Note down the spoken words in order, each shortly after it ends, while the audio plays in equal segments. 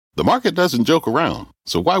The market doesn't joke around,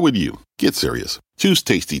 so why would you? Get serious. Choose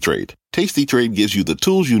Tasty Trade. Tasty Trade gives you the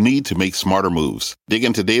tools you need to make smarter moves. Dig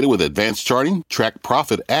into data with advanced charting, track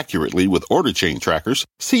profit accurately with order chain trackers,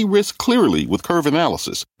 see risk clearly with curve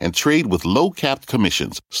analysis, and trade with low-capped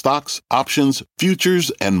commissions, stocks, options,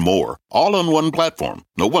 futures, and more. All on one platform.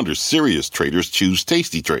 No wonder serious traders choose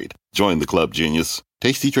Tasty Trade. Join the club, genius.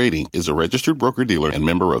 Tasty Trading is a registered broker-dealer and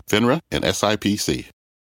member of FINRA and SIPC.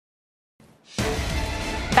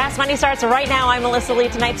 Fast Money starts right now. I'm Melissa Lee.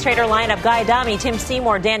 Tonight's trader lineup: Guy Adami, Tim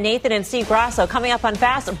Seymour, Dan Nathan, and Steve Grasso. Coming up on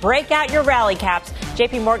Fast, break out your rally caps.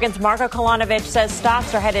 JP Morgan's Marko Kolanovic says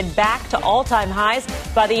stocks are headed back to all-time highs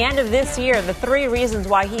by the end of this year. The 3 reasons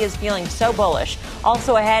why he is feeling so bullish.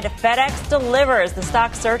 Also ahead, FedEx delivers. The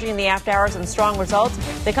stock surging in the after hours and strong results.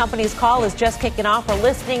 The company's call is just kicking off. We're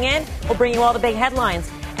listening in. We'll bring you all the big headlines.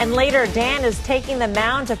 And later, Dan is taking the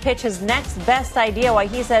mound to pitch his next best idea, why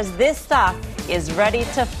he says this stock is ready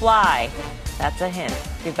to fly. That's a hint.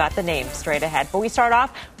 We've got the name straight ahead. But we start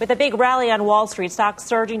off with a big rally on Wall Street. Stocks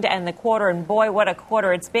surging to end the quarter. And boy, what a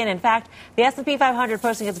quarter it's been. In fact, the S&P 500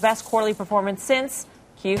 posting its best quarterly performance since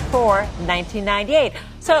Q4 1998.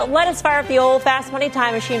 So let us fire up the old Fast Money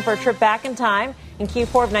time machine for a trip back in time. In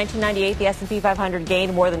Q4 of 1998, the S&P 500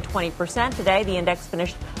 gained more than 20%. Today, the index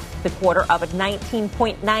finished the quarter up at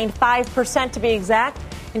 19.95% to be exact.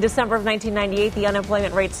 In December of 1998, the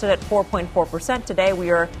unemployment rate stood at 4.4%. Today,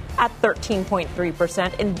 we are at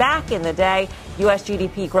 13.3%. And back in the day, U.S.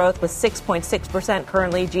 GDP growth was 6.6%.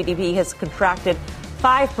 Currently, GDP has contracted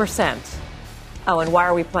 5%. Oh, and why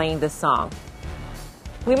are we playing this song?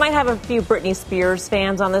 We might have a few Britney Spears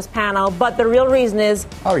fans on this panel, but the real reason is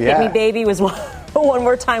Hit Me Baby was one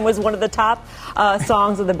more time was one of the top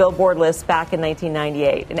songs on the Billboard list back in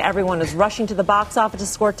 1998. And everyone is rushing to the box office to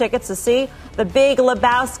score tickets to see The Big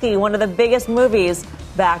Lebowski, one of the biggest movies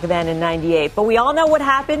back then in 98. But we all know what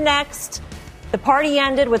happened next. The party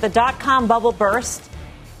ended with a dot-com bubble burst.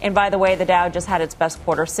 And by the way, the Dow just had its best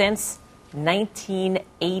quarter since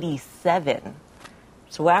 1987.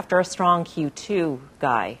 So after a strong Q2,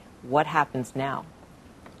 Guy, what happens now?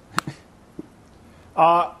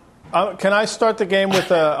 Can I start the game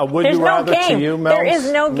with a would you rather to you, Mel? There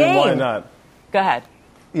is no game. Why not? Go ahead.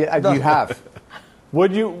 Yeah, you have.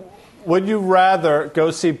 Would you rather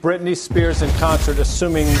go see Britney Spears in concert,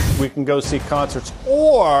 assuming we can go see concerts,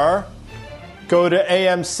 or go to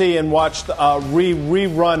AMC and watch the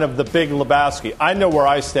rerun of The Big Lebowski? I know where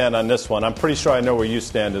I stand on this one. I'm pretty sure I know where you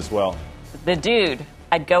stand as well. The dude.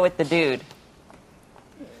 I'd go with the dude.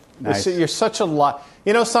 Nice. You're such a lot.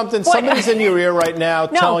 You know something? Somebody's in your ear right now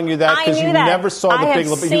telling you that because you never saw The Big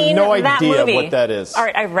Lebowski. You have no idea what that is. All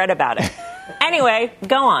right, I've read about it. Anyway,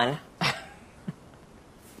 go on.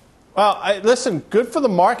 Well, listen, good for the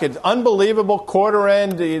market. Unbelievable quarter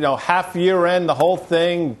end, half year end, the whole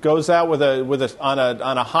thing goes out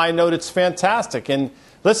on a high note. It's fantastic. And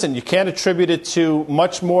listen, you can't attribute it to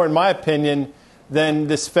much more, in my opinion, than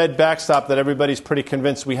this Fed backstop that everybody's pretty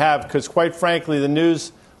convinced we have, because quite frankly, the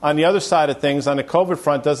news on the other side of things, on the COVID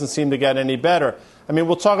front, doesn't seem to get any better. I mean,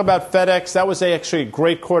 we'll talk about FedEx. That was actually a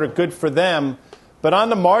great quarter, good for them. But on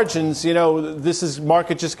the margins, this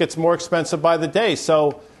market just gets more expensive by the day.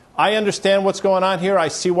 So I understand what's going on here. I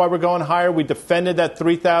see why we're going higher. We defended that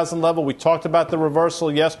 3,000 level. We talked about the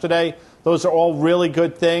reversal yesterday. Those are all really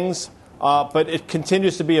good things. But it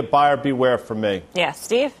continues to be a buyer beware for me. Yeah,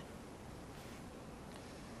 Steve?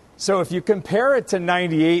 So if you compare it to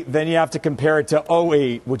 98, then you have to compare it to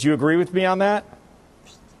 08. Would you agree with me on that?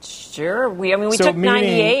 Sure. We took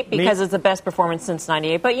 98 because it's the best performance since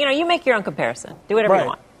 98. But, you make your own comparison. Do whatever you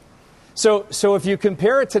want. So if you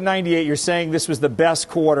compare it to 98, you're saying this was the best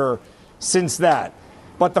quarter since that.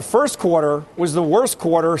 But the first quarter was the worst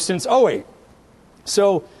quarter since 08.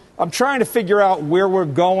 So I'm trying to figure out where we're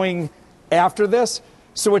going after this.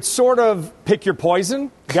 So it's sort of pick your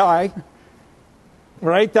poison, Guy.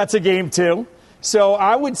 Right? That's a game, too. So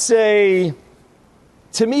I would say,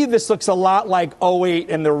 to me, this looks a lot like 08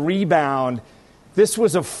 and the rebound. This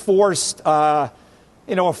was a forced, a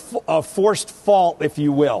forced fault, if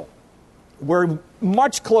you will. We're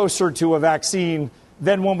much closer to a vaccine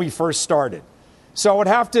than when we first started. So I would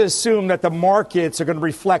have to assume that the markets are going to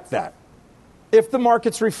reflect that. If the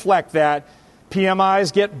markets reflect that,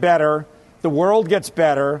 PMIs get better, the world gets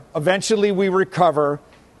better, eventually we recover,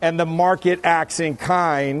 and the market acts in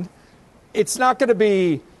kind, it's not going to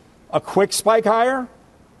be a quick spike higher,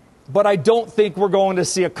 but I don't think we're going to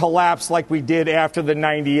see a collapse like we did after the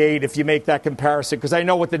 98 if you make that comparison, because I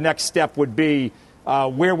know what the next step would be,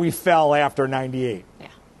 where we fell after 98. Yeah.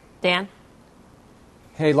 Dan?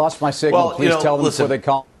 Hey, lost my signal. Please tell them before they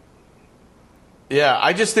call. Yeah,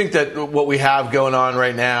 I just think that what we have going on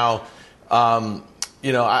right now,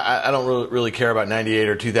 I don't really care about 98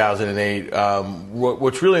 or 2008.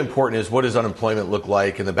 What's really important is what does unemployment look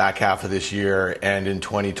like in the back half of this year and in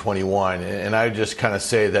 2021. And I would just kind of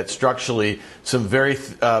say that structurally, some very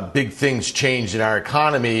big things changed in our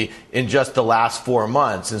economy in just the last 4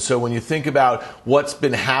 months. And so when you think about what's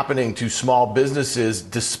been happening to small businesses,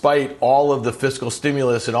 despite all of the fiscal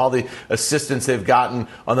stimulus and all the assistance they've gotten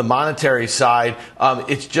on the monetary side,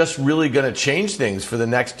 it's just really going to change things for the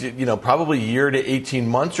next, probably year to 18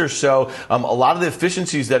 months or so. A lot of the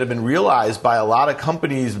efficiencies that have been realized by a lot of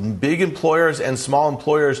companies, big employers and small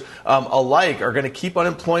employers alike, are going to keep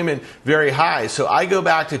unemployment very high. So I go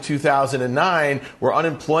back to 2009, where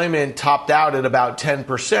unemployment topped out at about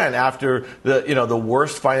 10% after the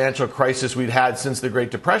worst financial crisis we'd had since the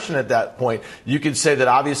Great Depression. At that point, you could say that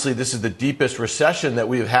obviously this is the deepest recession that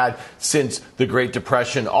we've had since the Great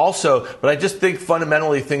Depression also. But I just think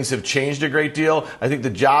fundamentally things have changed a great deal. I think the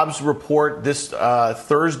jobs report this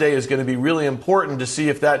Thursday is going to be really important to see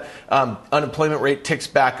if that unemployment rate ticks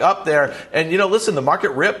back up there. And, listen, the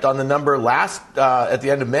market ripped on the number at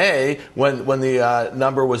the end of May when the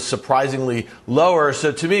number was surprisingly lower.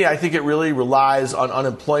 So to me, I think it really relies on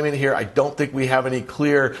unemployment here. I don't think we have any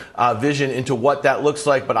clear vision into what that looks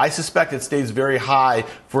like, but I suspect it stays very high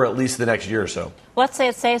for at least the next year or so. Let's say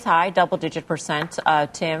it stays high, double-digit percent,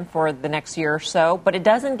 Tim, for the next year or so, but it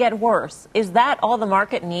doesn't get worse. Is that all the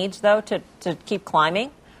market needs, though, to keep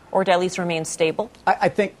climbing or to at least remain stable? I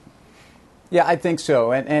think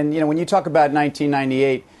so. And when you talk about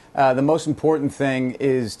 1998, the most important thing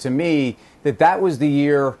is, to me, that was the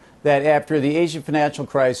year that after the Asian financial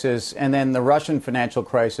crisis and then the Russian financial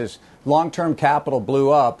crisis, long-term capital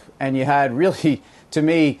blew up, and you had really, to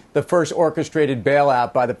me, the first orchestrated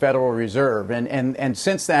bailout by the Federal Reserve. And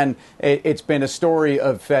since then, it's been a story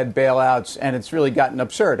of Fed bailouts, and it's really gotten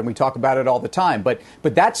absurd. And we talk about it all the time. But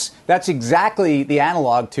that's exactly the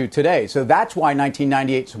analog to today. So that's why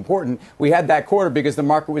 1998 is important. We had that quarter because the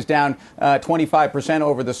market was down 25%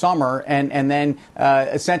 over the summer. And then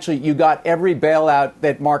essentially you got every bailout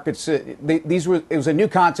that markets, it was a new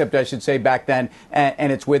concept, I should say, back then,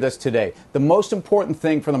 and it's with us today. The most important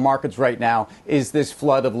thing for the markets right now is this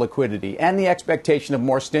flood of liquidity, and the expectation of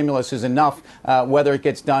more stimulus is enough, whether it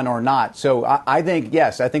gets done or not. So I think,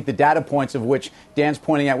 yes, I think the data points of which Dan's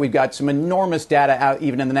pointing out, we've got some enormous data out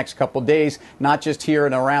even in the next couple of days, not just here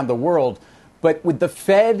and around the world. But with the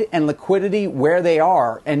Fed and liquidity where they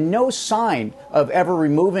are, and no sign of ever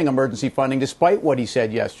removing emergency funding, despite what he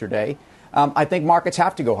said yesterday, I think markets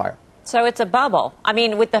have to go higher. So it's a bubble. I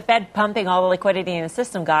mean, with the Fed pumping all the liquidity in the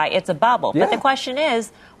system, Guy, it's a bubble. Yeah. But the question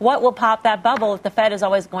is, what will pop that bubble if the Fed is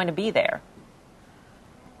always going to be there?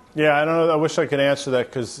 Yeah, I don't know. I wish I could answer that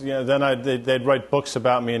because then they'd write books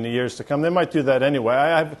about me in the years to come. They might do that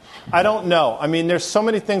anyway. I don't know. I mean, there's so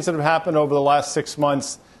many things that have happened over the last 6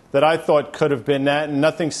 months that I thought could have been that, and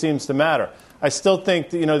nothing seems to matter. I still think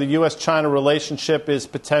that, the U.S.-China relationship is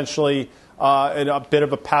potentially a bit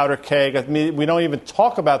of a powder keg. I mean, we don't even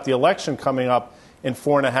talk about the election coming up in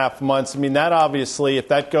 4.5 months. I mean, that obviously, if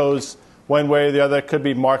that goes one way or the other, it could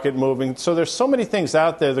be market moving. So there's so many things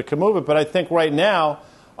out there that could move it. But I think right now,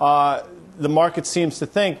 the market seems to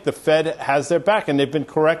think the Fed has their back, and they've been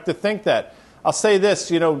correct to think that. I'll say this,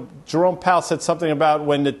 Jerome Powell said something about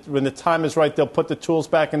when the time is right, they'll put the tools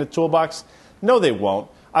back in the toolbox. No, they won't.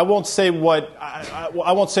 I won't say I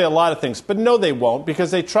won't say a lot of things, but no, they won't,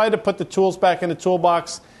 because they tried to put the tools back in the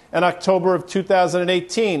toolbox in October of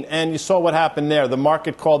 2018, and you saw what happened there. The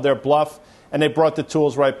market called their bluff, and they brought the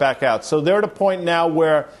tools right back out. So they're at a point now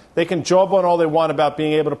where they can jawbone all they want about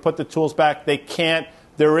being able to put the tools back. They can't.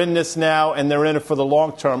 They're in this now, and they're in it for the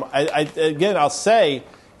long term. Again, I'll say,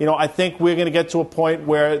 I think we're going to get to a point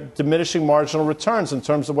where diminishing marginal returns in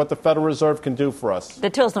terms of what the Federal Reserve can do for us. The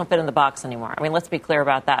tools don't fit in the box anymore. I mean, let's be clear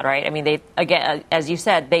about that, right? I mean, they, again, as you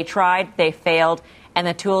said, they tried, they failed, and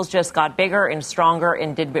the tools just got bigger and stronger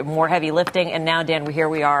and did more heavy lifting. And now, Dan, here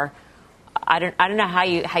we are. I don't know how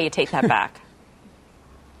you take that back.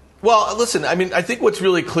 Well, listen, I mean, I think what's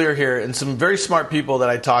really clear here, and some very smart people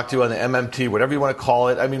that I talked to on the MMT, whatever you want to call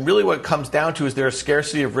it, I mean, really what it comes down to is there a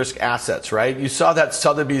scarcity of risk assets, right? You saw that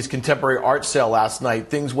Sotheby's contemporary art sale last night.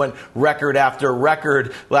 Things went record after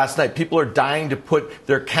record last night. People are dying to put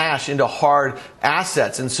their cash into hard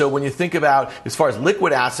assets. And so when you think about, as far as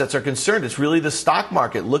liquid assets are concerned, it's really the stock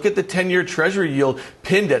market. Look at the 10-year Treasury yield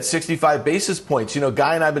pinned at 65 basis points.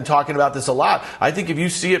 Guy and I have been talking about this a lot. I think if you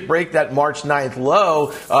see it break that March 9th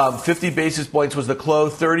low, 50 basis points was the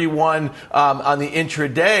close, 31 on the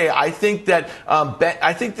intraday. I think that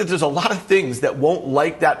there's a lot of things that won't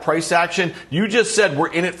like that price action. You just said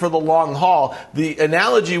we're in it for the long haul. The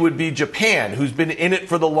analogy would be Japan, who's been in it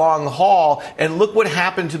for the long haul, and look what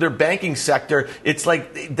happened to their banking sector. It's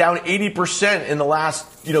like down 80% in the last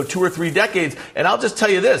 2 or 3 decades. And I'll just tell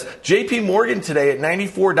you this, JP Morgan today at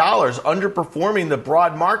 $94, underperforming the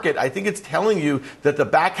broad market. I think it's telling you that the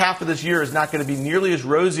back half of this year is not going to be nearly as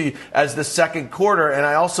rosy as the second quarter. And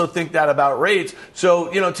I also think that about rates.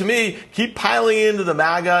 So, to me, keep piling into the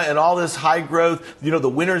MAGA and all this high growth, the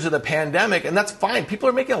winners of the pandemic. And that's fine. People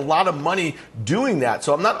are making a lot of money doing that.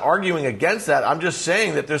 So I'm not arguing against that. I'm just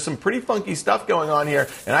saying that there's some pretty funky stuff going on here.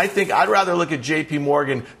 And I think I'd rather look at JP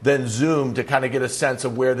Morgan than Zoom to kind of get a sense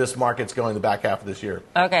of where this market's going the back half of this year.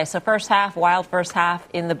 Okay, so wild first half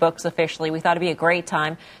in the books officially. We thought it'd be a great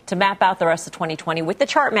time to map out the rest of 2020 with the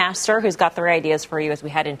chart master who's got the right ideas for you as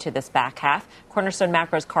we head into this back half. Cornerstone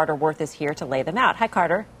Macro's Carter Worth is here to lay them out. Hi,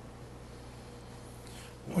 Carter.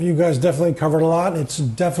 Well, you guys definitely covered a lot. It's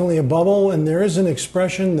definitely a bubble, and there is an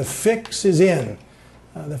expression, the fix is in.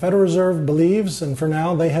 The Federal Reserve believes, and for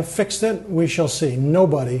now they have fixed it. We shall see.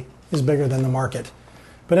 Nobody is bigger than the market.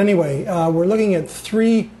 But anyway, we're looking at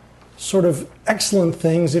 3 sort of excellent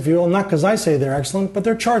things, if you will, not because I say they're excellent, but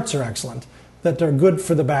their charts are excellent, that they're good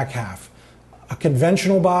for the back half. A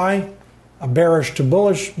conventional buy, a bearish to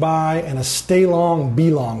bullish buy, and a stay long, be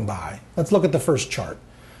long buy. Let's look at the first chart.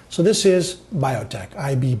 So this is biotech,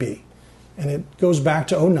 IBB, and it goes back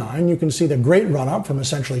to 2009. You can see the great run up from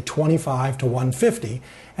essentially 25 to 150,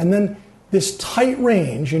 and then this tight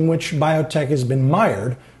range in which biotech has been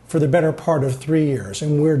mired for the better part of 3 years.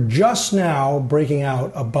 And we're just now breaking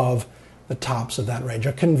out above the tops of that range,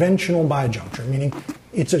 a conventional buy juncture, meaning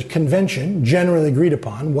it's a convention generally agreed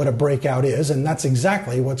upon what a breakout is, and that's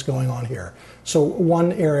exactly what's going on here. So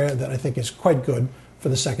one area that I think is quite good for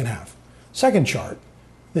the second half. Second chart,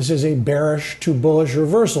 this is a bearish to bullish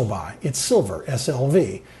reversal buy. It's silver,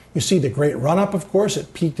 SLV. You see the great run up, of course.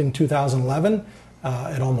 It peaked in 2011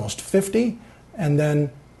 at almost 50, and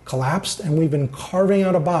then collapsed, and we've been carving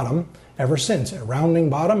out a bottom ever since. A rounding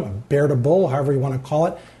bottom, a bear to bull, however you want to call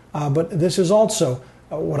it. But this is also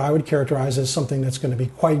what I would characterize as something that's going to be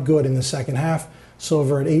quite good in the second half.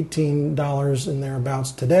 Silver at $18 and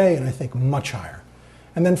thereabouts today, and I think much higher.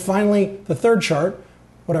 And then finally, the third chart,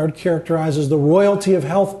 what I would characterize as the royalty of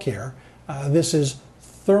healthcare. This is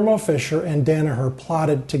Thermo Fisher and Danaher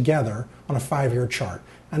plotted together on a 5-year chart,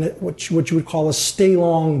 and which you would call a stay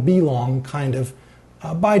long, be long kind of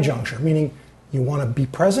buy juncture, meaning you want to be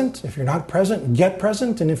present. If you're not present, get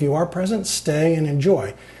present. And if you are present, stay and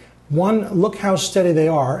enjoy. One, look how steady they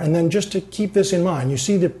are. And then just to keep this in mind, you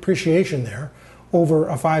see the appreciation there over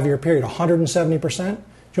a 5-year period, 170%. Do you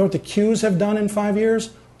know what the Qs have done in 5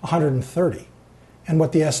 years? 130. And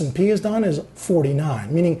what the S&P has done is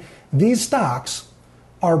 49, meaning these stocks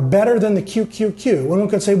are better than the QQQ. One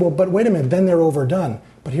could say, well, but wait a minute, then they're overdone.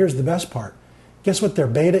 But here's the best part. Guess what their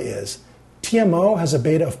beta is? TMO has a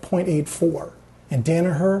beta of 0.84 and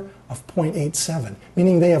Danaher of 0.87,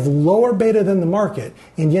 meaning they have lower beta than the market,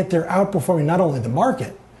 and yet they're outperforming not only the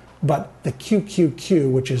market, but the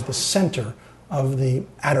QQQ, which is the center of the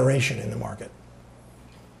adoration in the market.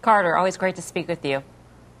 Carter, always great to speak with you.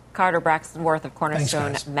 Carter Braxton Worth of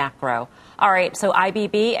Cornerstone Macro. All right, so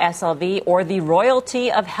IBB, SLV, or the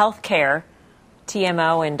royalty of healthcare,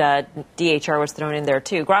 TMO and DHR was thrown in there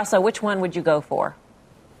too. Grasso, which one would you go for?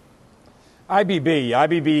 IBB,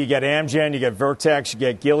 you get Amgen, you get Vertex, you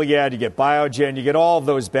get Gilead, you get Biogen, you get all of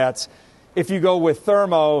those bets. If you go with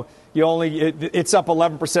Thermo, it's up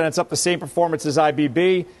 11%. It's up the same performance as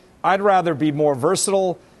IBB. I'd rather be more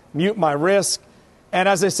versatile, mute my risk. And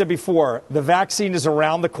as I said before, the vaccine is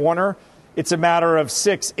around the corner. It's a matter of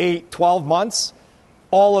 6, 8, 12 months.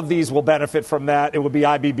 All of these will benefit from that. It would be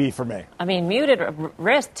IBB for me. I mean, muted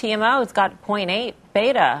risk, TMO, it's got 0.8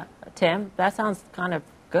 beta, Tim. That sounds kind of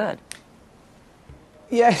good.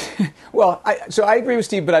 Yeah, well, so I agree with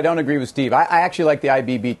Steve, but I don't agree with Steve. I actually like the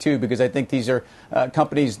IBB, too, because I think these are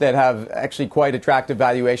companies that have actually quite attractive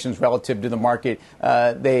valuations relative to the market.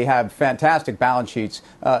 They have fantastic balance sheets.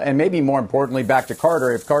 And maybe more importantly, back to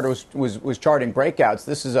Carter, if Carter was charting breakouts,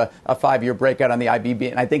 this is a 5-year breakout on the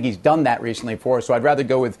IBB, and I think he's done that recently for us. So I'd rather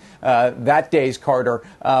go with that day's Carter.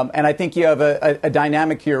 And I think you have a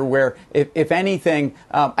dynamic here where, if anything,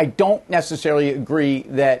 I don't necessarily agree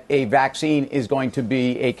that a vaccine is going to be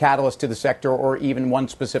be a catalyst to the sector or even one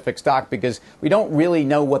specific stock, because we don't really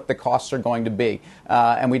know what the costs are going to be,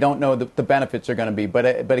 and we don't know the benefits are going to be.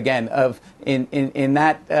 But again, in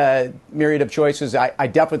that myriad of choices, I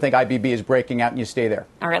definitely think IBB is breaking out, and you stay there.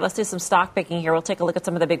 All right, let's do some stock picking here. We'll take a look at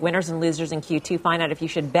some of the big winners and losers in Q2, find out if you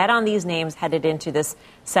should bet on these names headed into this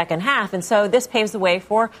second half. And so this paves the way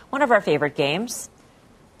for one of our favorite games.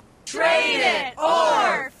 Trade it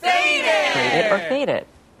or fade it. Trade it or fade it.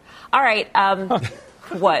 All right,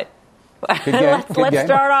 what? Let's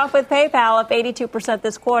start off with PayPal, up 82%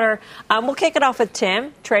 this quarter. We'll kick it off with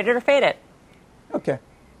Tim. Trade it or fade it. Okay.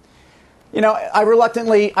 You know,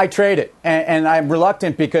 I trade it, and I'm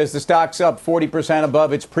reluctant because the stock's up 40%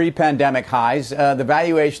 above its pre-pandemic highs. The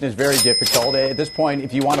valuation is very difficult. At this point,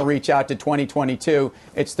 if you want to reach out to 2022,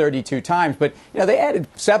 it's 32 times. But, you know, they added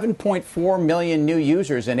 7.4 million new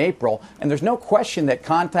users in April, and there's no question that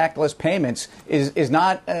contactless payments is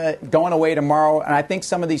not going away tomorrow. And I think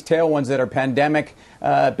some of these tailwinds that are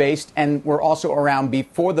pandemic-based and were also around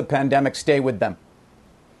before the pandemic stay with them.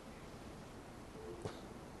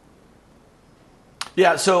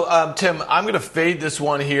 Yeah, so, Tim, I'm going to fade this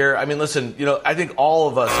one here. I mean, listen, I think all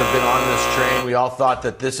of us have been on this train. We all thought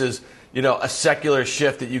that this is, a secular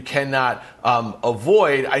shift that you cannot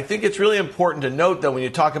avoid. I think it's really important to note, though, when you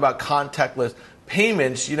talk about contactless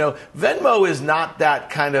payments, Venmo is not that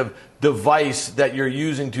kind of device that you're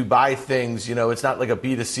using to buy things. It's not like a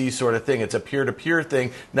B2C sort of thing. It's a peer-to-peer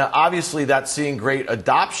thing. Now, obviously, that's seeing great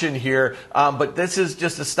adoption here, but this is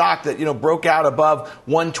just a stock that, broke out above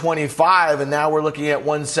 125, and now we're looking at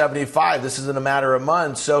 175. This is in a matter of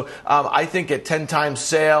months. So I think at 10 times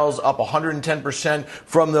sales, up 110%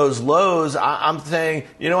 from those lows, I'm saying,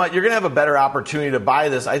 you know what, you're going to have a better opportunity to buy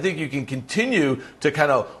this. I think you can continue to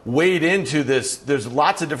kind of wade into this. There's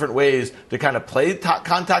lots of different ways to kind of play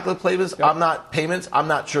contactless payments. I'm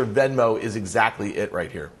not sure Venmo is exactly it right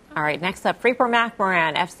here. All right, next up,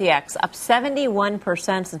 Freeport-McMoRan, FCX, up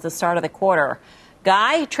 71% since the start of the quarter.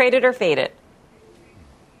 Guy, trade it or fade it?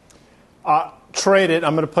 Trade it.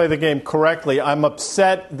 I'm going to play the game correctly. I'm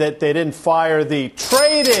upset that they didn't fire the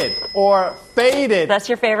trade it or fade it. That's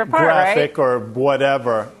your favorite part, graphic right? Or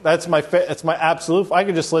whatever. That's my absolute. I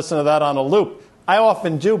could just listen to that on a loop. I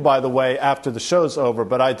often do, by the way, after the show's over,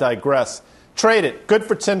 but I digress. Trade it. Good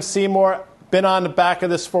for Tim Seymour. Been on the back of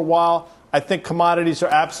this for a while. I think commodities are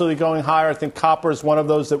absolutely going higher. I think copper is one of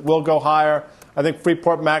those that will go higher. I think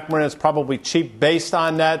Freeport-McMoRan is probably cheap based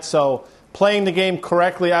on that. So playing the game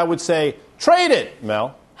correctly, I would say trade it,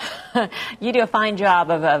 Mel. You do a fine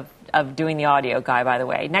job of doing the audio, Guy, by the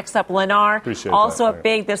way. Next up, Lennar. Appreciate also that. up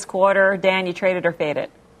big this quarter. Dan, you trade it or fade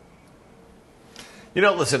it?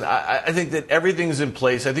 Listen, I think that everything's in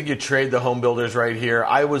place. I think you trade the home builders right here.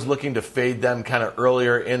 I was looking to fade them kind of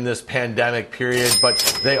earlier in this pandemic period,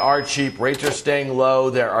 but they are cheap. Rates are staying low.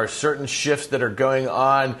 There are certain shifts that are going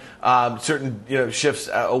on, certain shifts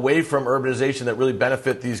away from urbanization that really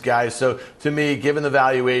benefit these guys. So to me, given the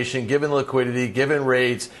valuation, given liquidity, given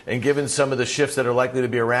rates, and given some of the shifts that are likely to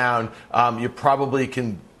be around, you probably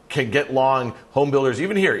can get long home builders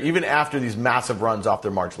even here, even after these massive runs off their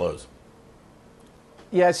March lows.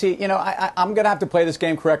 Yeah, see, I'm going to have to play this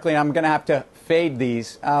game correctly. I'm going to have to fade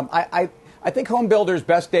these. I think home builders'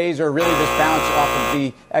 best days are really just bounced off of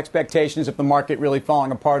the expectations of the market really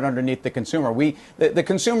falling apart underneath the consumer. The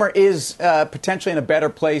consumer is potentially in a better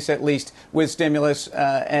place, at least with stimulus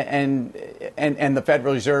and the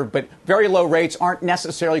Federal Reserve, but very low rates aren't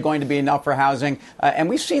necessarily going to be enough for housing, and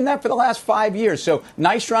we've seen that for the last 5 years. So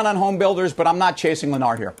nice run on home builders, but I'm not chasing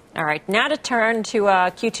Lennar here. All right, now to turn to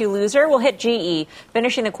Q2 loser, we'll hit GE,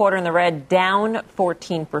 finishing the quarter in the red, down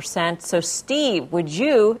 14%. So, Steve, would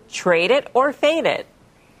you trade it or fade it?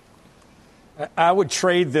 I would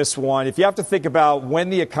trade this one. If you have to think about when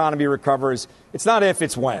the economy recovers, it's not if,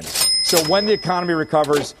 it's when. So when the economy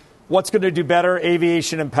recovers, what's going to do better?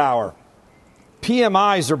 Aviation and power.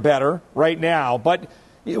 PMIs are better right now, but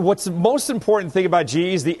what's the most important thing about GE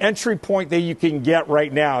is the entry point that you can get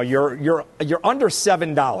right now. You're under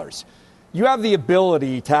 $7. You have the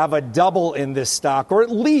ability to have a double in this stock, or at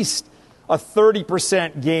least a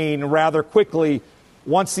 30% gain rather quickly.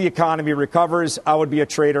 Once the economy recovers, I would be a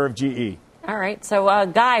trader of GE. All right. So,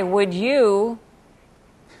 Guy, would you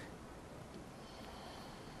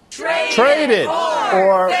trade it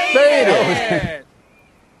or fade it?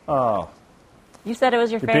 Oh. You said it was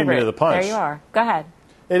your favorite. Beat me to the punch. There you are. Go ahead.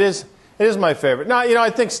 It is my favorite. Now, I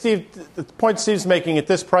think the point Steve's making at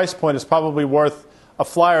this price point is probably worth a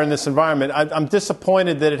flyer in this environment. I'm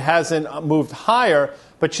disappointed that it hasn't moved higher.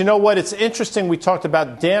 But you know what? It's interesting. We talked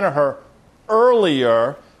about Danaher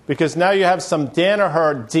earlier because now you have some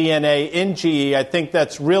Danaher DNA in GE. I think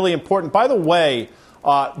that's really important. By the way,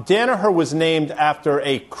 Danaher was named after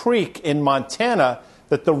a creek in Montana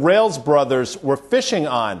that the Rails brothers were fishing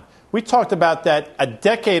on. We talked about that a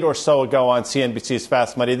decade or so ago on CNBC's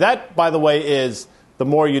Fast Money. That, by the way, is the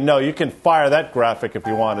more you know. You can fire that graphic if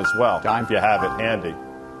you want as well, if you have it handy.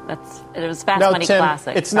 It was Fast No, Money Tim,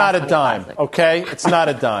 Classic. it's not a dime, Classic. okay? It's not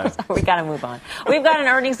a dime. We got to move on. We've got an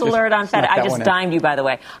earnings alert on FedEx. I just dimed you, by the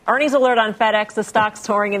way. Earnings alert on FedEx. The stock's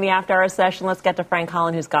soaring in the after-hour session. Let's get to Frank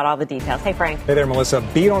Holland, who's got all the details. Hey, Frank. Hey there, Melissa.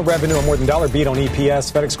 Beat on revenue, a more than $1 beat on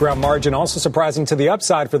EPS. FedEx ground margin also surprising to the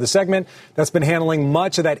upside for the segment that's been handling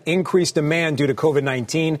much of that increased demand due to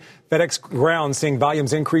COVID-19. FedEx ground seeing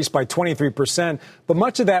volumes increase by 23%, but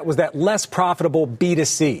much of that was that less profitable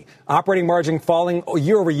B2C. Operating margin falling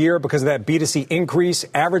year over year because of that B2C increase,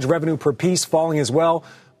 average revenue per piece falling as well.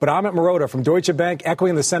 But Amit Mehrotra from Deutsche Bank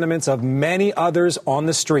echoing the sentiments of many others on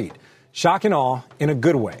the street. Shock and awe in a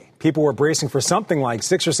good way. People were bracing for something like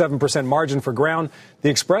 6 or 7% margin for ground. The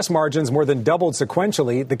express margins more than doubled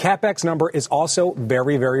sequentially. The CapEx number is also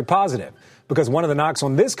very, very positive because one of the knocks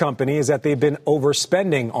on this company is that they've been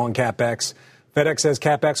overspending on CapEx. FedEx says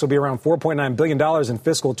CapEx will be around $4.9 billion in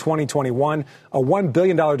fiscal 2021, a $1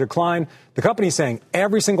 billion decline. The company is saying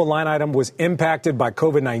every single line item was impacted by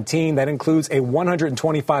COVID-19. That includes a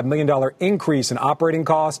 $125 million increase in operating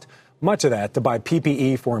cost, much of that to buy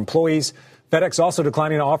PPE for employees. FedEx also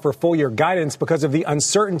declining to offer full-year guidance because of the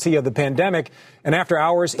uncertainty of the pandemic. And after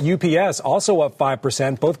hours, UPS also up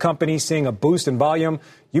 5%. Both companies seeing a boost in volume.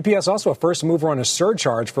 UPS also a first mover on a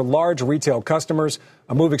surcharge for large retail customers,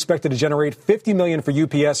 a move expected to generate $50 million for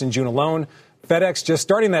UPS in June alone. FedEx just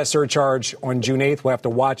starting that surcharge on June 8th. We'll have to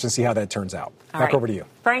watch and see how that turns out. Back over to you.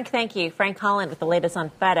 Frank, thank you. Frank Holland with the latest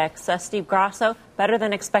on FedEx. Steve Grasso, better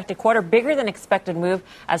than expected quarter, bigger than expected move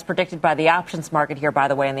as predicted by the options market here, by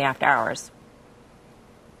the way, in the after hours.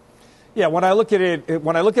 Yeah, when I look at it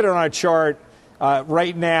on a chart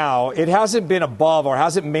right now, it hasn't been above or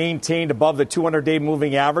hasn't maintained above the 200-day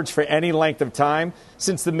moving average for any length of time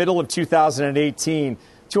since the middle of 2018.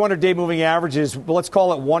 200-day moving average is, let's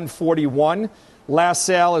call it 141. Last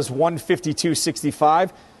sale is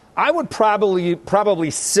 152.65. I would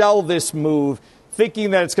probably sell this move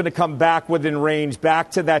thinking that it's going to come back within range,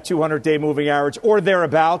 back to that 200-day moving average or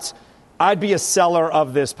thereabouts. I'd be a seller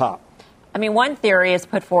of this pop. I mean, one theory is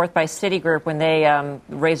put forth by Citigroup when they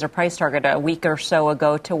raised their price target a week or so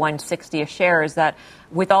ago to $160 a share is that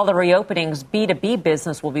with all the reopenings, B2B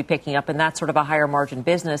business will be picking up, and that's sort of a higher margin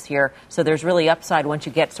business here. So there's really upside once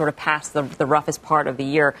you get sort of past the roughest part of the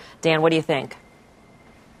year. Dan, what do you think?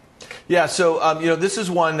 Yeah, so, this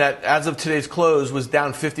is one that, as of today's close, was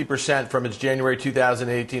down 50% from its January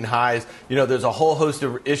 2018 highs. There's a whole host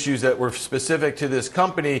of issues that were specific to this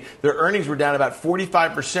company. Their earnings were down about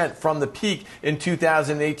 45% from the peak in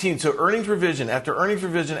 2018. So earnings revision after earnings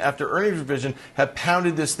revision after earnings revision have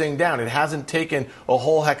pounded this thing down. It hasn't taken a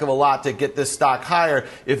whole heck of a lot to get this stock higher.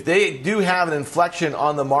 If they do have an inflection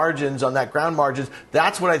on the margins, on that ground margins,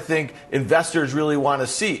 that's what I think investors really want to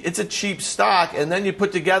see. It's a cheap stock, and then you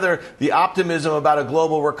put together the optimism about a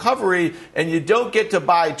global recovery, and you don't get to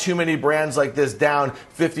buy too many brands like this down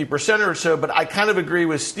 50% or so. But I kind of agree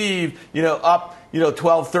with Steve, up, $12,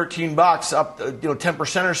 $13, up,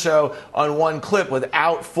 10% or so on one clip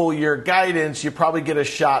without full year guidance, you probably get a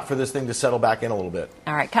shot for this thing to settle back in a little bit.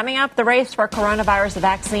 All right. Coming up, the race for coronavirus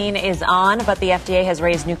vaccine is on, but the FDA has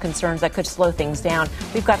raised new concerns that could slow things down.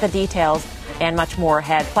 We've got the details and much more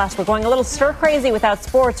ahead. Plus, we're going a little stir crazy without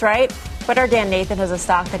sports, right? But our Dan Nathan has a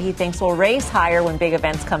stock that he thinks will race higher when big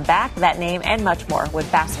events come back. That name and much more when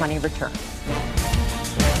Fast Money returns.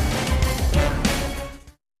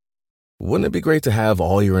 Wouldn't it be great to have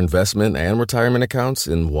all your investment and retirement accounts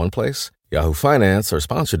in one place? Yahoo Finance, our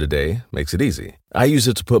sponsor today, makes it easy. I use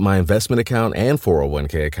it to put my investment account and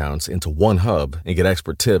 401k accounts into one hub and get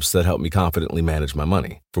expert tips that help me confidently manage my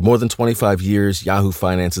money. For more than 25 years, Yahoo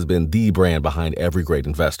Finance has been the brand behind every great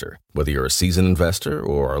investor. Whether you're a seasoned investor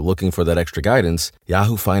or are looking for that extra guidance,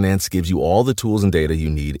 Yahoo Finance gives you all the tools and data you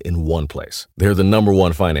need in one place. They're the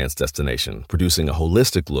 #1 finance destination, producing a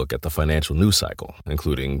holistic look at the financial news cycle,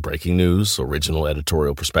 including breaking news, original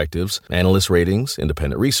editorial perspectives, analyst ratings,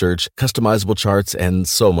 independent research, customizable charts, and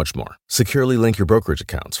so much more. Securely link your brokerage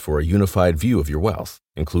accounts for a unified view of your wealth,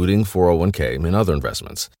 including 401k and other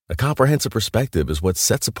investments. A comprehensive perspective is what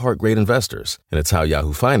sets apart great investors, and it's how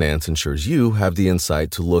Yahoo Finance ensures you have the insight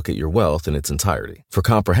to look at your wealth in its entirety. For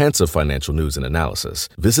comprehensive financial news and analysis,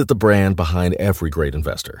 visit the brand behind every great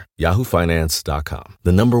investor, yahoofinance.com,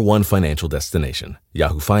 the #1 financial destination,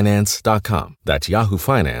 yahoofinance.com. That's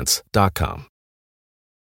yahoofinance.com.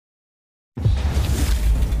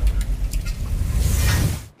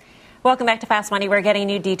 Welcome back to Fast Money. We're getting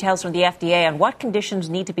new details from the FDA on what conditions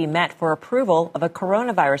need to be met for approval of a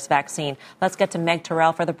coronavirus vaccine. Let's get to Meg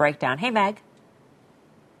Terrell for the breakdown. Hey, Meg.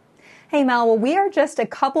 Hey, Mel. Well, we are just a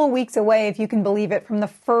couple of weeks away, if you can believe it, from the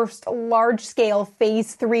first large-scale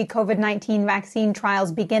phase 3 COVID-19 vaccine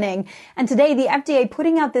trials beginning. And today, the FDA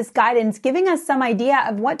putting out this guidance, giving us some idea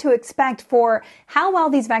of what to expect for how well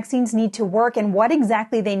these vaccines need to work and what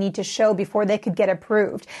exactly they need to show before they could get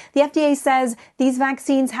approved. The FDA says these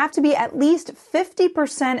vaccines have to be at least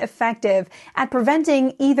 50% effective at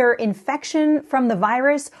preventing either infection from the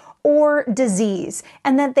virus or disease,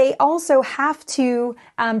 and that they also have to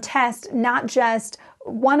test not just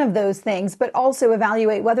one of those things, but also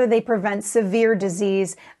evaluate whether they prevent severe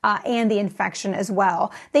disease and the infection as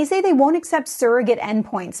well. They say they won't accept surrogate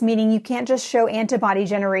endpoints, meaning you can't just show antibody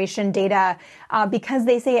generation data because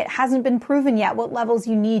they say it hasn't been proven yet what levels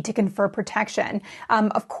you need to confer protection.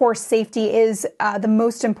 Of course, safety is the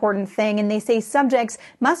most important thing, and they say subjects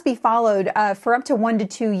must be followed for up to 1 to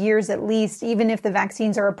 2 years at least, even if the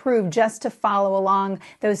vaccines are approved, just to follow along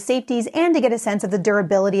those safeties and to get a sense of the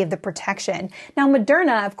durability of the protection. Now,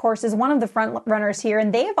 Moderna, of course, is one of the front runners here,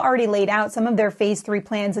 and they have already laid out some of their phase 3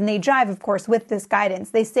 plans, and they jive, of course, with this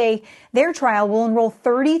guidance. They say their trial will enroll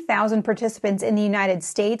 30,000 participants in the United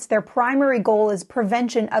States. Their primary goal is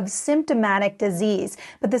prevention of symptomatic disease,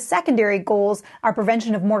 but the secondary goals are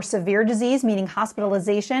prevention of more severe disease, meaning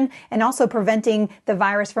hospitalization, and also preventing the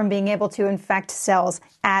virus from being able to infect cells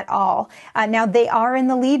at all. Now, they are in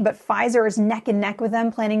the lead, but Pfizer is neck and neck with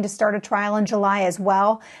them, planning to start a trial in July as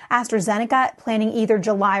well. AstraZeneca planning either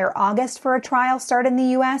July or August for a trial start in the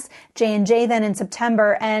U.S., J&J then in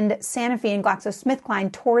September, and Sanofi and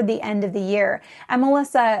GlaxoSmithKline toward the end of the year. And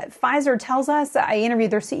Melissa, Pfizer tells us, I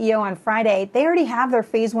interviewed their CEO on Friday, they already have their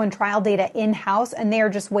phase 1 trial data in-house, and they are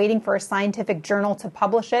just waiting for a scientific journal to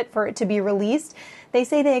publish it for it to be released. They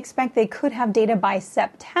say they expect they could have data by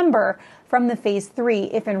September from the phase 3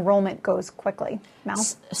 if enrollment goes quickly. Mel?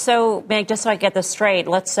 So, Meg, just so I get this straight,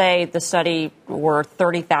 let's say the study were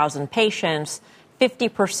 30,000 patients,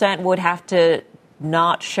 50% would have to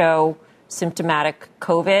not show symptomatic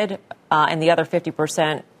COVID, and the other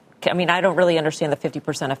 50%, I mean, I don't really understand the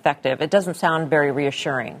 50% effective. It doesn't sound very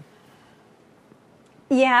reassuring.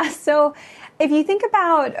 Yeah, so if you think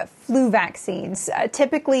about flu vaccines,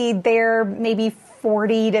 typically they're maybe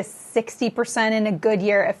 40 to 60% in a good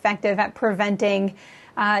year effective at preventing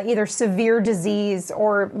either severe disease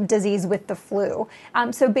or disease with the flu.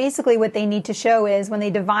 So basically what they need to show is when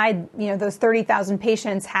they divide, those 30,000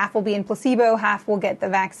 patients, half will be in placebo, half will get the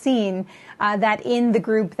vaccine, that in the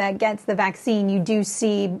group that gets the vaccine, you do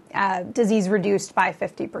see disease reduced by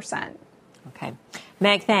 50%. Okay.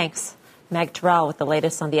 Meg, thanks. Meg Terrell with the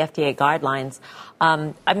latest on the FDA guidelines.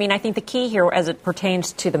 I think the key here as it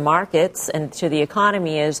pertains to the markets and to the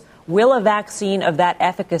economy is, will a vaccine of that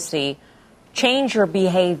efficacy change your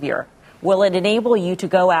behavior? Will it enable you to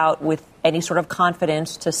go out with any sort of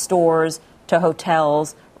confidence to stores, to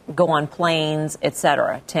hotels, go on planes, et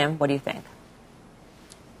cetera? Tim, what do you think?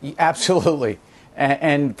 Absolutely.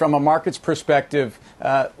 And from a market's perspective,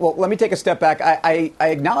 well, let me take a step back. I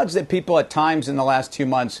acknowledge that people at times in the last 2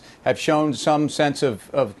 months have shown some sense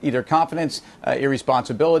of either confidence,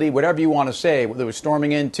 irresponsibility, whatever you want to say, whether it was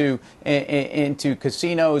storming into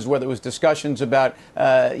casinos, whether it was discussions about,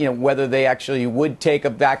 whether they actually would take a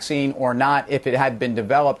vaccine or not if it had been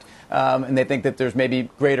developed. And they think that there's maybe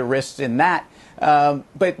greater risks in that.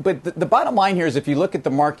 But the bottom line here is if you look at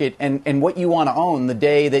the market and what you want to own the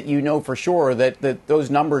day that you know for sure that those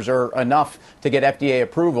numbers are enough to get FDA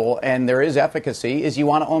approval and there is efficacy, is you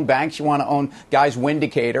want to own banks, you want to own Guy's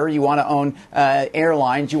Windicator, you want to own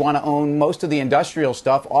airlines, you want to own most of the industrial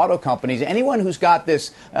stuff, auto companies, anyone who's got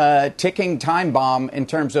this ticking time bomb in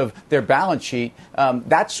terms of their balance sheet.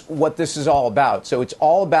 That's what this is all about. So it's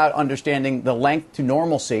all about understanding the length to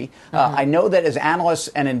normalcy. I know that as analysts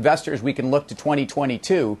and investors, we can look to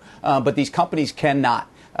 2022, but these companies cannot.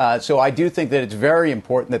 So I do think that it's very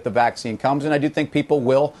important that the vaccine comes, and I do think people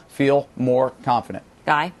will feel more confident.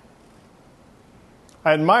 Guy?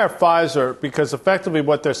 I admire Pfizer because effectively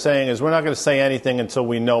what they're saying is we're not going to say anything until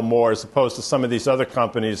we know more, as opposed to some of these other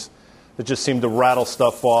companies that just seem to rattle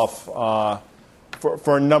stuff off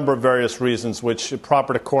for a number of various reasons, which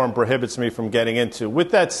proper decorum prohibits me from getting into.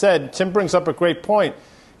 With that said, Tim brings up a great point.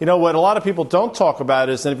 What a lot of people don't talk about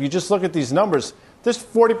is that if you just look at these numbers, there's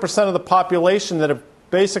 40% of the population that have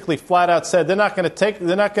basically flat out said they're not going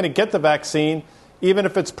to get the vaccine, even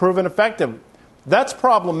if it's proven effective. That's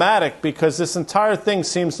problematic because this entire thing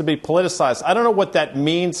seems to be politicized. I don't know what that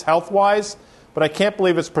means health-wise, but I can't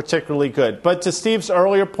believe it's particularly good. But to Steve's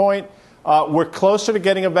earlier point, we're closer to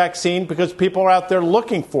getting a vaccine because people are out there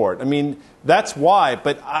looking for it. I mean, that's why.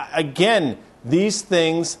 But again, these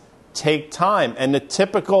things take time, and the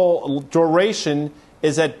typical duration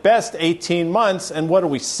is at best 18 months. And what are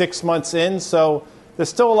we, 6 months in? So there's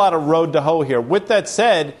still a lot of road to hoe here. With that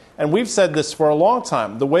said, and we've said this for a long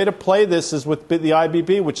time, the way to play this is with the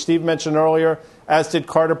IBB, which Steve mentioned earlier, as did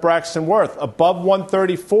Carter Braxton Worth. Above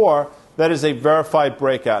 134, that is a verified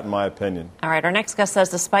breakout, in my opinion. All right. Our next guest says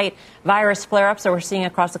despite virus flare-ups that we're seeing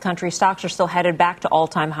across the country, stocks are still headed back to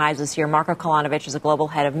all-time highs this year. Marko Kolanovic is a global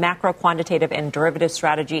head of macro, quantitative, and derivative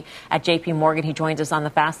strategy at J.P. Morgan. He joins us on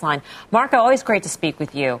the Fast Line. Marko, always great to speak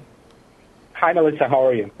with you. Hi, Melissa. How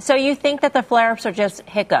are you? So you think that the flare-ups are just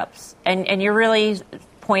hiccups, and you're really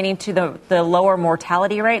pointing to the lower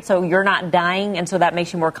mortality rate, so you're not dying, and so that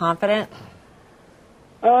makes you more confident?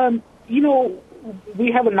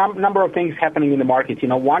 We have a number of things happening in the market.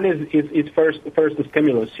 One is first the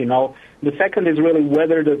stimulus. The second is really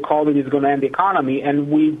whether the COVID is going to end the economy,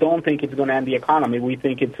 and we don't think it's going to end the economy. We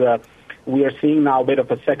think we are seeing now a bit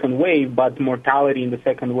of a second wave, but mortality in the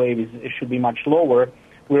second wave should be much lower.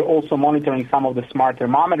 We're also monitoring some of the smart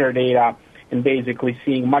thermometer data and basically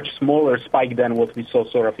seeing much smaller spike than what we saw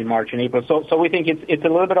sort of in March and April. So we think it's a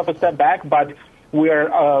little bit of a step back, but we are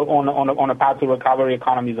on a path to recovery.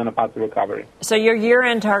 Economy is on a path to recovery. So your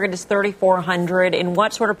year-end target is 3,400. And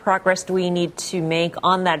what sort of progress do we need to make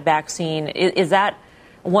on that vaccine? Is that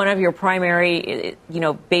one of your primary,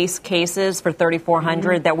 base cases for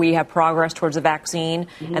 3,400 that we have progress towards a vaccine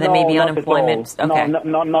and then maybe unemployment? Okay.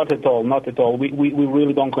 No, not at all. Not at all. We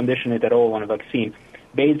really don't condition it at all on a vaccine.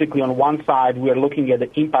 Basically, on one side, we are looking at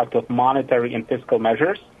the impact of monetary and fiscal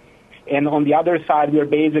measures. And on the other side, we are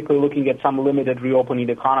basically looking at some limited reopening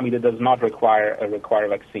the economy that does not require a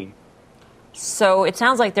vaccine. So it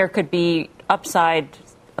sounds like there could be upside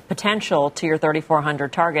potential to your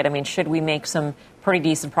 3,400 target. I mean, should we make some pretty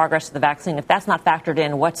decent progress to the vaccine? If that's not factored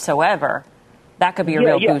in whatsoever, that could be a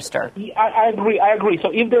real booster. I agree.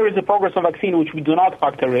 So if there is a progress of vaccine which we do not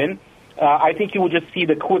factor in, I think you would just see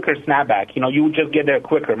the quicker snapback. You would just get there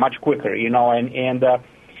quicker, much quicker. So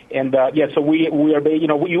we are,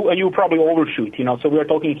 you probably overshoot, so we are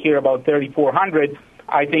talking here about 3,400.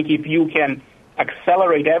 I think if you can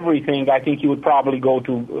accelerate everything, I think you would probably go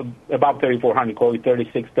to about 3,400, call it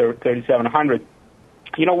 3,700.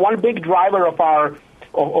 One big driver of our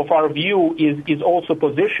view is also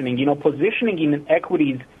positioning. Positioning in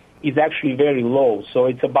equities is actually very low. So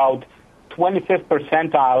it's about 25th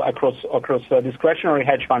percentile across discretionary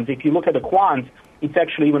hedge funds. If you look at the quants, it's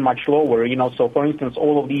actually even much lower. So for instance,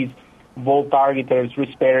 all of these Volt targeters,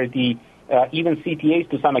 Risperity, even CTAs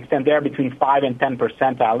to some extent, they're between 5 and 10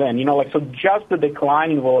 percentile then. So just the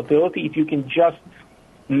decline in volatility, if you can just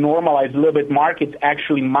normalize a little bit markets,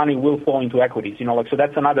 actually money will flow into equities. So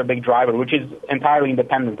that's another big driver, which is entirely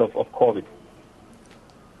independent of COVID.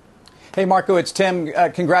 Hey, Marko, it's Tim.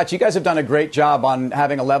 Congrats. You guys have done a great job on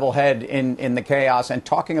having a level head in the chaos and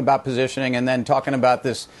talking about positioning and then talking about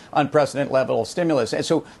this unprecedented level of stimulus. And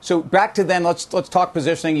so back to then, let's talk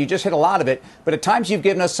positioning. You just hit a lot of it, but at times you've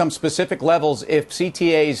given us some specific levels if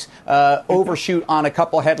CTAs overshoot on a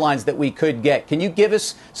couple headlines that we could get. Can you give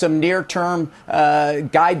us some near-term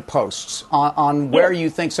guideposts on where you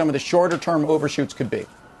think some of the shorter-term overshoots could be?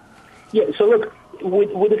 Yeah, so look,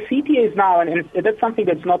 with the CTAs now, and that's something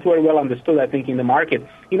that's not very well understood, I think, in the market,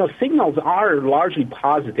 signals are largely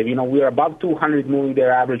positive. We are above 200 moving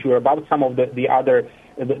their average. We're above some of the other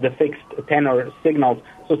fixed tenor signals.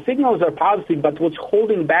 So signals are positive, but what's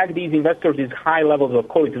holding back these investors is high levels of,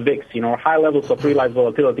 call it VIX, high levels of realized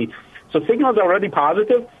volatility. So signals are already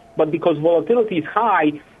positive, but because volatility is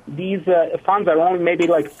high, these funds are only maybe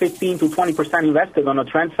like 15 to 20% invested on the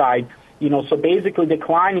trend side. So basically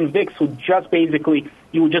declining VIX would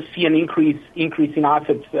you would just see an increase in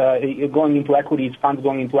assets going into equities, funds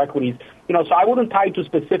going into equities. So I wouldn't tie it to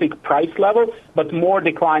specific price level, but more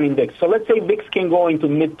decline in VIX. So let's say VIX can go into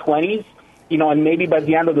mid-20s, and maybe by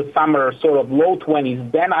the end of the summer, sort of low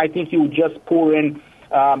 20s, then I think you would just pour in,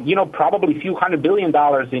 probably a few $100 billion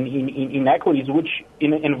in equities, which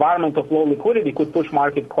in an environment of low liquidity could push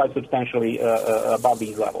market quite substantially above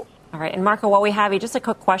these levels. All right. And Marko, while we have you, just a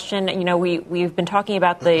quick question. We've been talking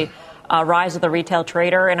about the rise of the retail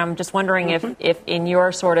trader, and I'm just wondering if in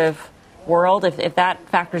your sort of world, if that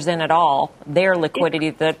factors in at all, their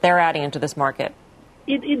liquidity that they're adding into this market.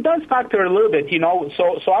 It does factor a little bit,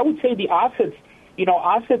 So I would say the assets,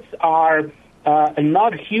 assets are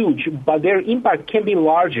not huge, but their impact can be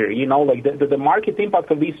larger. Like the market impact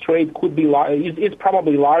of these trades could be is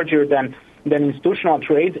probably larger than institutional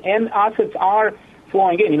trades, and assets are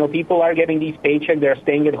flowing in. People are getting these paychecks. They're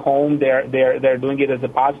staying at home. They're doing it as a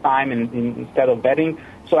pastime instead of betting.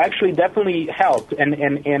 So actually, definitely helped.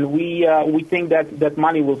 And we think that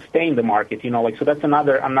money will stay in the market. So that's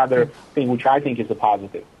another thing which I think is a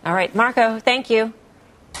positive. All right, Marco, thank you.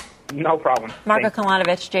 No problem. Marco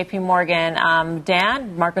Kolonovich, J.P. Morgan.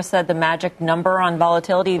 Dan, Marco said the magic number on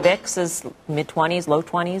volatility VIX is mid-20s, low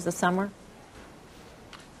 20s this summer.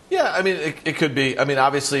 Yeah, I mean, it could be. I mean,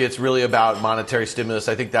 obviously, it's really about monetary stimulus.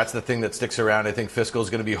 I think that's the thing that sticks around. I think fiscal is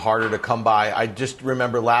going to be harder to come by. I just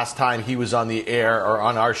remember last time he was on the air or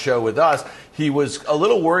on our show with us, he was a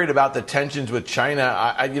little worried about the tensions with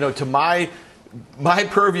China. To my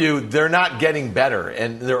purview, they're not getting better,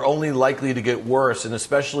 and they're only likely to get worse. And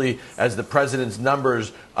especially as the president's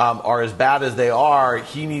numbers are as bad as they are,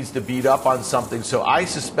 he needs to beat up on something. So I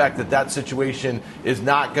suspect that situation is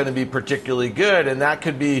not going to be particularly good, and that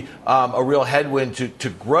could be a real headwind to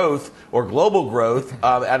growth or global growth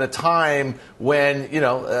at a time when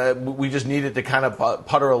we just needed to kind of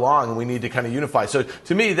putter along, and we need to kind of unify. So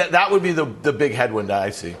to me, that would be the big headwind that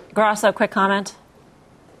I see. Grasso, quick comment.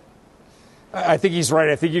 I think he's right.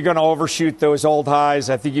 I think you're going to overshoot those old highs.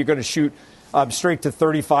 I think you're going to shoot straight to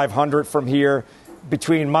 3,500 from here.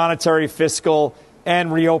 Between monetary, fiscal,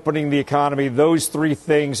 and reopening the economy, those three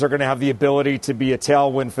things are going to have the ability to be a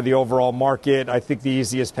tailwind for the overall market. I think the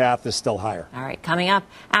easiest path is still higher. All right, coming up,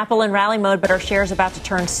 Apple in rally mode, but our shares about to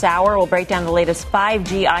turn sour. We'll break down the latest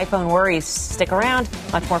 5G iPhone worries. Stick around.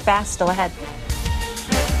 Much more fast still ahead.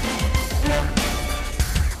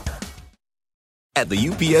 At the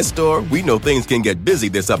UPS Store, we know things can get busy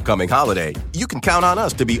this upcoming holiday. You can count on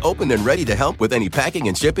us to be open and ready to help with any packing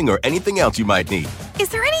and shipping or anything else you might need. Is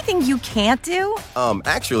there anything you can't do?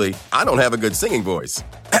 Actually, I don't have a good singing voice.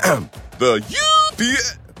 The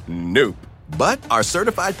UPS... Nope. But our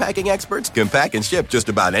certified packing experts can pack and ship just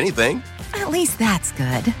about anything. At least that's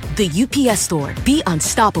good. The UPS Store. Be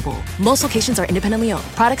unstoppable. Most locations are independently owned.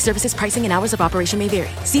 Product, services, pricing, and hours of operation may vary.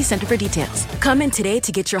 See Center for details. Come in today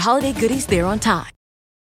to get your holiday goodies there on time.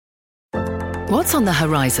 What's on the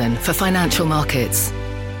horizon for financial markets?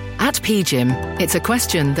 At PGIM, it's a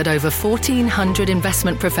question that over 1,400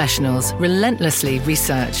 investment professionals relentlessly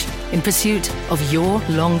research in pursuit of your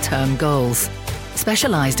long-term goals.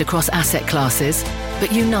 Specialized across asset classes,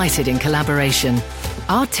 but united in collaboration,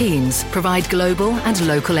 our teams provide global and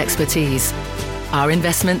local expertise. Our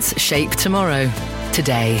investments shape tomorrow,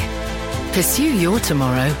 today. Pursue your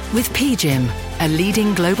tomorrow with PGIM, a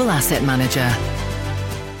leading global asset manager.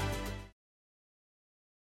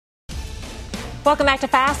 Welcome back to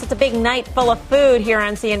Fast. It's a big night full of food here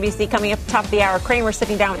on CNBC. Coming up at the top of the hour, Cramer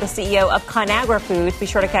sitting down with the CEO of Conagra Foods. Be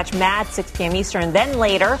sure to catch Mad, 6 p.m. Eastern. Then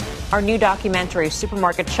later, our new documentary,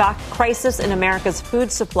 Supermarket Shock, Crisis in America's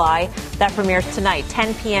Food Supply. That premieres tonight,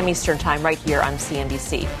 10 p.m. Eastern time, right here on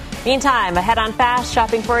CNBC. Meantime, ahead on Fast,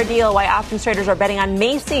 shopping for a deal, why options traders are betting on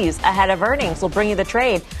Macy's ahead of earnings. We'll bring you the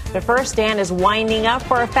trade. But first, Dan is winding up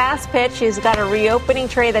for a fast pitch. He's got a reopening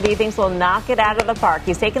trade that he thinks will knock it out of the park.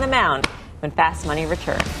 He's taking the mound when Fast Money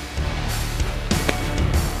returns.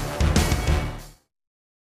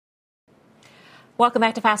 Welcome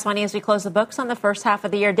back to Fast Money as we close the books on the first half of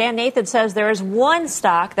the year. Dan Nathan says there is one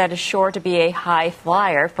stock that is sure to be a high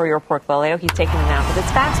flyer for your portfolio. He's taking them out with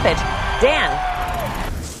its fast pitch. Dan.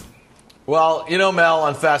 Well, Mel,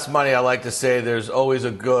 on Fast Money, I like to say there's always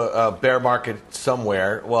a good bear market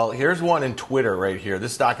somewhere. Well, here's one in Twitter right here.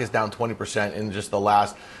 This stock is down 20% in just the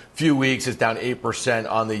last few weeks. It's down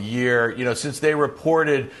 8% on the year. Since they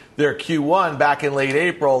reported their Q1 back in late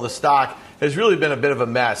April, the stock has really been a bit of a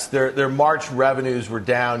mess. Their March revenues were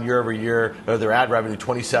down year over year, or their ad revenue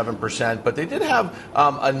 27%, but they did have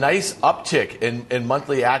a nice uptick in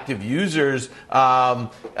monthly active users.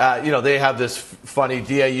 They have this funny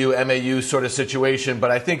DAU, MAU sort of situation, but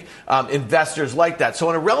I think investors like that. So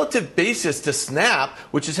on a relative basis to Snap,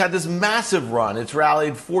 which has had this massive run, it's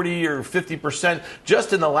rallied 40 or 50%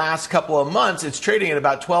 just in the last couple of months. It's trading at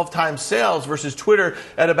about 12 times sales versus Twitter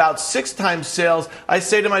at about 6 times sales. I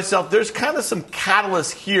say to myself, there's kind of some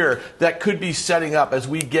catalyst here that could be setting up as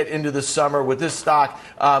we get into the summer with this stock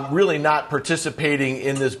really not participating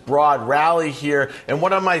in this broad rally here. And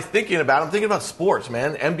what am I thinking about? I'm thinking about sports,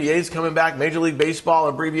 man. NBA's coming back, Major League Baseball,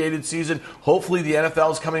 abbreviated season. Hopefully the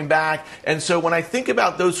NFL's coming back. And so when I think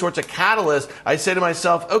about those sorts of catalysts, I say to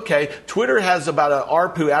myself, okay, Twitter has about an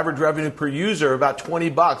ARPU, average revenue per user, about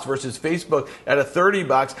 $20 versus Facebook at a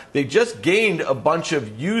 $30. They just gained a bunch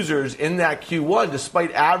of users in that Q1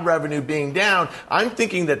 despite ad revenue being staying down. I'm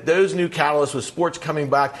thinking that those new catalysts with sports coming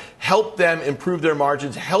back help them improve their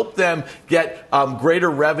margins, help them get greater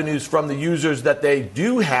revenues from the users that they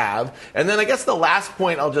do have. And then I guess the last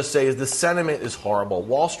point I'll just say is the sentiment is horrible.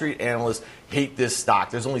 Wall Street analysts hate this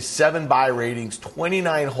stock. There's only 7 buy ratings,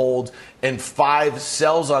 29 holds, and 5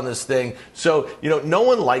 sells on this thing. So, no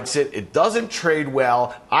one likes it. It doesn't trade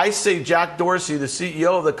well. I say Jack Dorsey, the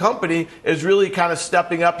CEO of the company, is really kind of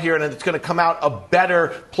stepping up here, and it's going to come out a better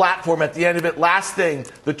platform at the end of it. Last thing,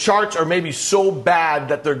 the charts are maybe so bad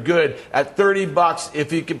that they're good. At $30,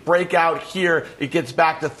 if you could break out here, it gets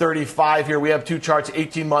back to 35 here. We have 2 charts,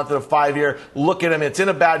 18-month and a 5-year. Look at them. It's in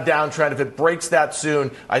a bad downtrend. If it breaks that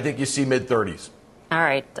soon, I think you see mid-30s. All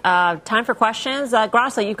right. Time for questions.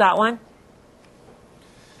 Grasso, you've got one.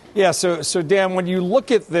 Yeah, so Dan, when you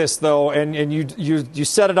look at this, though, and you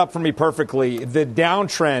set it up for me perfectly, the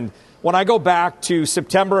downtrend, when I go back to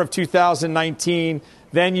September of 2019,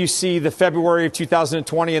 then you see the February of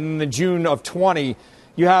 2020, and then the June of 20,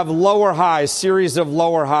 you have lower highs, series of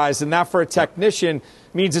lower highs, and that for a technician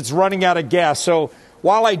means it's running out of gas. So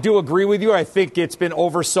while I do agree with you, I think it's been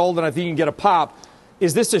oversold, and I think you can get a pop.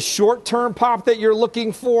 Is this a short-term pop that you're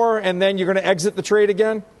looking for, and then you're going to exit the trade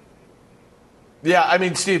again? Yeah, I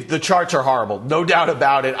mean, Steve, the charts are horrible. No doubt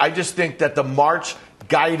about it. I just think that the March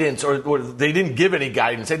guidance, or they didn't give any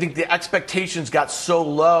guidance. I think the expectations got so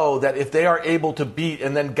low that if they are able to beat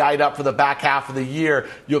and then guide up for the back half of the year,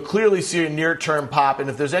 you'll clearly see a near-term pop. And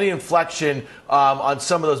if there's any inflection on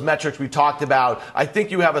some of those metrics we talked about, I think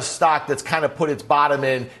you have a stock that's kind of put its bottom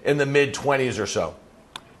in the mid-20s or so.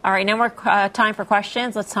 All right, no more time for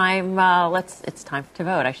questions. It's time to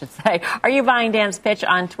vote, I should say. Are you buying Dan's pitch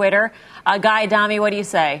on Twitter? Guy Adami, what do you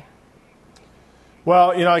say?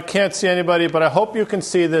 Well, I can't see anybody, but I hope you can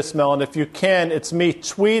see this, Mel. And if you can, it's me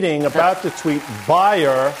tweeting, about to tweet,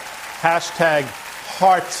 buyer,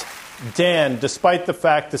 #HeartDan, despite the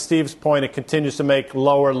fact, to Steve's point, it continues to make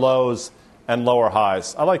lower lows and lower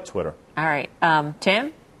highs. I like Twitter. All right.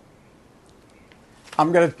 Tim?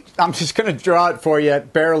 I'm just gonna draw it for you,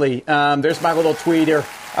 barely. There's my little tweet here.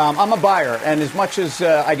 I'm a buyer, and as much as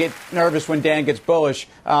I get nervous when Dan gets bullish,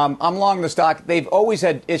 I'm long the stock. They've always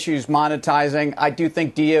had issues monetizing. I do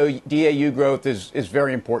think DAU growth is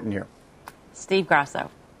very important here. Steve Grasso.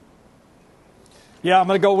 Yeah, I'm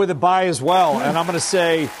going to go with a buy as well, and I'm going to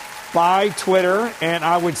say buy Twitter, and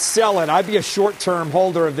I would sell it. I'd be a short-term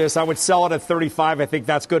holder of this. I would sell it at 35. I think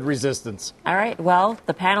that's good resistance. All right. Well,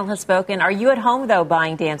 the panel has spoken. Are you at home, though,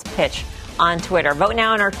 buying Dan's pitch on Twitter? Vote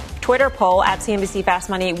now in our Twitter poll at CNBC Fast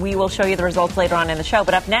Money. We will show you the results later on in the show.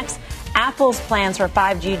 But up next, Apple's plans for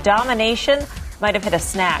 5G domination might have hit a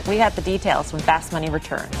snag. We have the details when Fast Money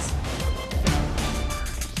returns.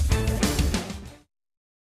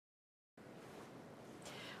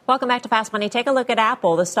 Welcome back to Fast Money. Take a look at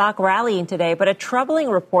Apple. The stock rallying today, but a troubling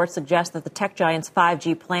report suggests that the tech giant's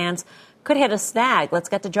 5G plans could hit a snag. Let's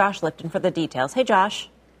get to Josh Lipton for the details. Hey, Josh.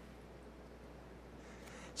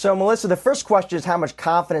 So, Melissa, the first question is how much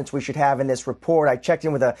confidence we should have in this report. I checked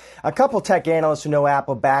in with a couple tech analysts who know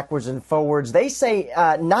Apple backwards and forwards. They say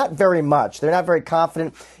not very much. They're not very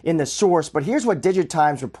confident in the source. But here's what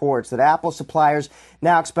DigiTimes reports, that Apple suppliers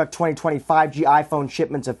now expect 2020 5G iPhone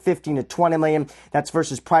shipments of 15 to 20 million. That's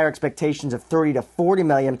versus prior expectations of 30 to 40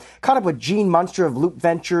 million. Caught up with Gene Munster of Loop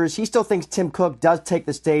Ventures. He still thinks Tim Cook does take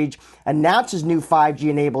the stage, announces new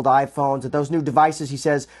 5G-enabled iPhones. That those new devices, he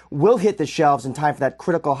says, will hit the shelves in time for that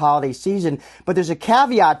critical holiday season. But there's a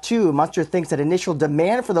caveat, too. Munster thinks that initial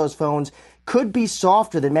demand for those phones could be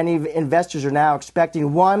softer than many investors are now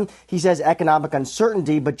expecting. One, he says, economic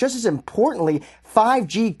uncertainty, but just as importantly,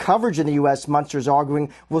 5G coverage in the U.S., Munster is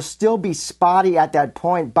arguing, will still be spotty at that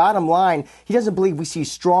point. Bottom line, he doesn't believe we see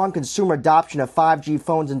strong consumer adoption of 5G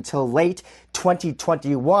phones until late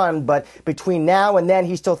 2021. But between now and then,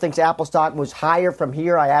 he still thinks Apple stock moves higher from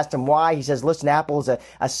here. I asked him why. He says, listen, Apple is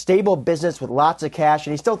a stable business with lots of cash,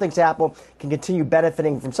 and he still thinks Apple can continue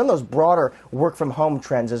benefiting from some of those broader work-from-home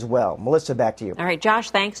trends as well. Melissa, back to you. All right, Josh,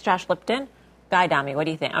 thanks. Josh Lipton. Guy Adami, what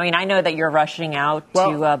do you think? I mean, I know that you're rushing out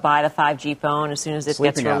to buy the 5G phone as soon as it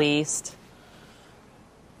gets released.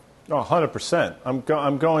 Oh, 100%.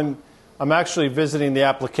 I'm actually visiting the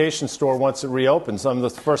application store once it reopens. The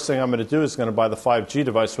first thing I'm going to do is going to buy the 5G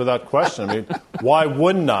device without question. I mean, why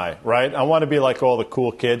wouldn't I, right? I want to be like all the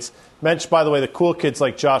cool kids. Mentioned, by the way, the cool kids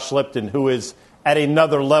like Josh Lipton, who is at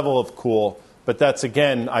another level of cool. But that's,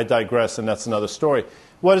 again, I digress, and that's another story.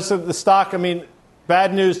 What is the stock? I mean,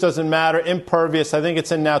 bad news doesn't matter. Impervious. I think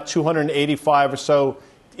it's in now 285 or so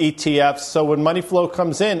ETFs. So when money flow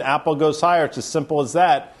comes in, Apple goes higher. It's as simple as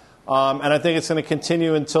that. And I think it's going to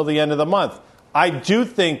continue until the end of the month. I do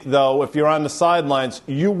think, though, if you're on the sidelines,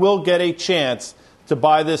 you will get a chance to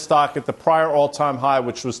buy this stock at the prior all-time high,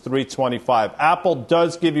 which was $325. Apple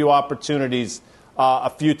does give you opportunities a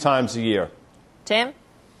few times a year. Tim?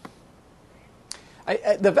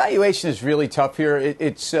 The valuation is really tough here.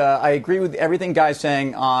 I agree with everything Guy's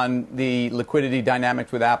saying on the liquidity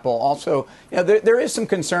dynamics with Apple. Also, there is some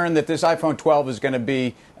concern that this iPhone 12 is going to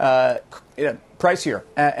be pricier.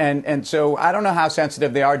 And so I don't know how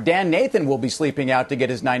sensitive they are. Dan Nathan will be sleeping out to get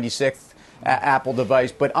his 96th Apple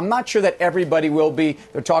device, but I'm not sure that everybody will be.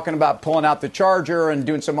 They're talking about pulling out the charger and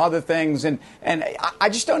doing some other things, and I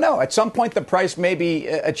just don't know. At some point, the price may be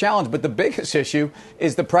a challenge, but the biggest issue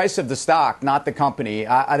is the price of the stock, not the company.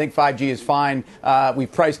 I think 5G is fine.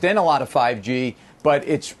 We've priced in a lot of 5G, but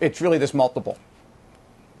it's really this multiple.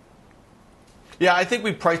 Yeah, I think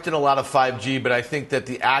we priced in a lot of 5G, but I think that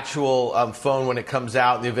the actual phone, when it comes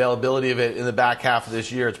out, the availability of it in the back half of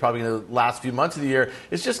this year, it's probably in the last few months of the year,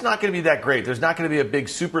 it's just not going to be that great. There's not going to be a big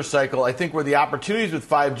super cycle. I think where the opportunities with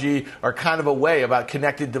 5G are kind of a way about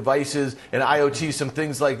connected devices and IoT, some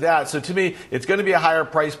things like that. So to me, it's going to be a higher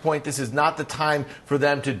price point. This is not the time for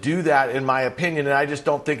them to do that, in my opinion, and I just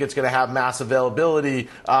don't think it's going to have mass availability.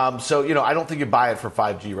 So I don't think you buy it for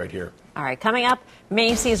 5G right here. All right, coming up,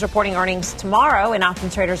 Macy's reporting earnings tomorrow, and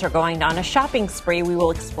options traders are going on a shopping spree. We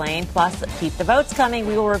will explain. Plus, keep the votes coming.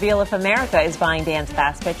 We will reveal if America is buying Dan's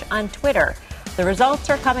fast pitch on Twitter. The results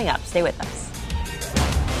are coming up. Stay with us.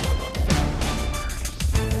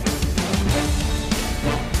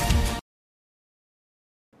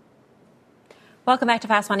 Welcome back to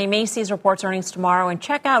Fast Money. Macy's reports earnings tomorrow, and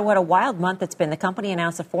check out what a wild month it's been. The company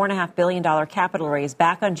announced a $4.5 billion capital raise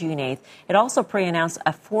back on June 8th. It also pre-announced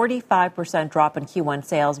a 45% drop in Q1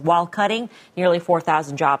 sales while cutting nearly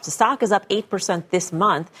 4,000 jobs. The stock is up 8% this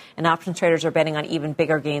month, and options traders are betting on even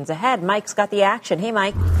bigger gains ahead. Mike's got the action. Hey,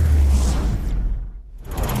 Mike.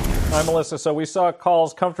 Hi, Melissa. So we saw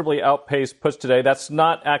calls comfortably outpace puts today. That's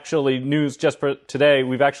not actually news just for today.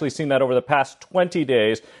 We've actually seen that over the past 20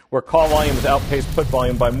 days where call volume has outpaced put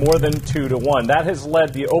volume by more than 2-1. That has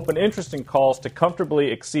led the open interest in calls to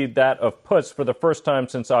comfortably exceed that of puts for the first time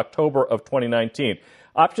since October of 2019.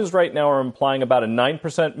 Options right now are implying about a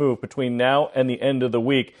 9% move between now and the end of the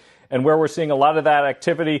week. And where we're seeing a lot of that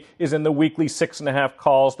activity is in the weekly 6.5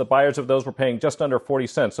 calls. The buyers of those were paying just under 40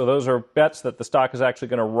 cents. So those are bets that the stock is actually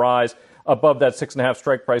going to rise above that 6.5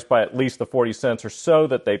 strike price by at least the 40 cents or so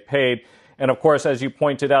that they paid. And of course, as you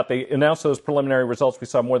pointed out, they announced those preliminary results. We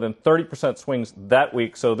saw more than 30% swings that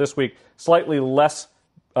week. So this week, slightly less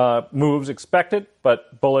moves expected,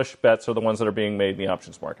 but bullish bets are the ones that are being made in the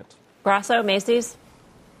options markets. Grasso, Macy's.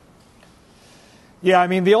 Yeah, I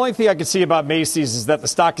mean, the only thing I can see about Macy's is that the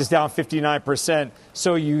stock is down 59%.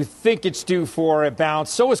 So you think it's due for a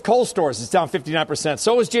bounce. So is Kohl Stores. It's down 59%.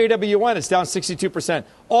 So is JWN. It's down 62%.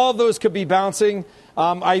 All of those could be bouncing.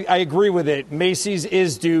 I agree with it. Macy's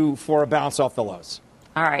is due for a bounce off the lows.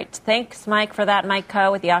 All right. Thanks, Mike, for that. Mike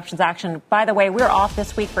Coe with the options action. By the way, we're off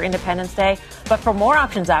this week for Independence Day. But for more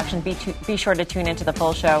options action, be sure to tune into the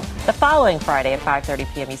full show the following Friday at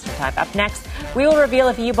 5:30 p.m. Eastern Time. Up next, we will reveal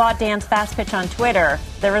if you bought Dan's Fast Pitch on Twitter.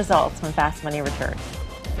 The results when Fast Money returns.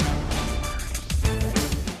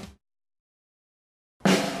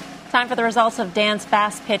 Time for the results of Dan's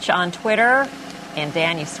Fast Pitch on Twitter. And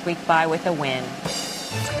Dan, you squeaked by with a win.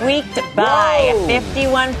 Squeaked by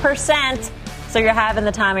 51%. So you're having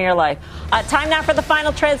the time of your life. Time now for the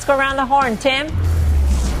final trade. Let's go around the horn. Tim?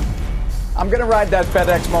 I'm going to ride that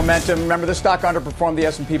FedEx momentum. Remember, the stock underperformed the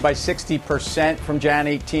S&P by 60% from Jan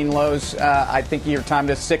 18 lows. I think you're time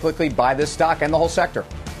to cyclically buy this stock and the whole sector.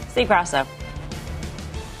 Steve Grasso.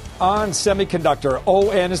 On semiconductor,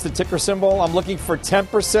 ON is the ticker symbol. I'm looking for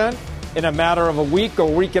 10% in a matter of a week or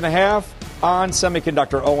week and a half on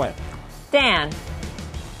semiconductor, ON. Dan.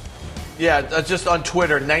 Yeah, just on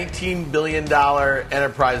Twitter, $19 billion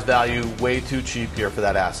enterprise value, way too cheap here for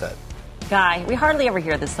that asset. Guy, we hardly ever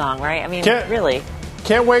hear this song, right? I mean, really.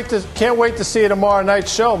 Can't wait to see it tomorrow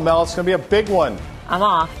night's show, Mel. It's going to be a big one. I'm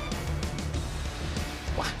off.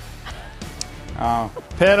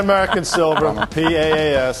 Pan American Silver,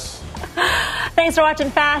 PAAS. Thanks for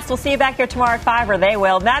watching Fast. We'll see you back here tomorrow at 5, or they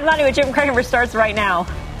will. Mad Money with Jim Cramer starts right now.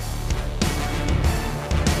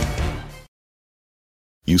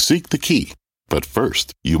 You seek the key, but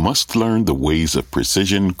first, you must learn the ways of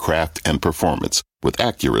precision, craft, and performance with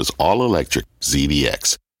Acura's all-electric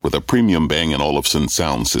ZDX. With a premium Bang & Olufsen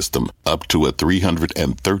sound system up to a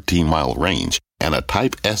 313-mile range and a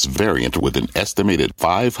Type S variant with an estimated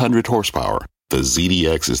 500 horsepower, the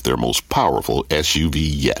ZDX is their most powerful SUV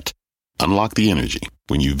yet. Unlock the energy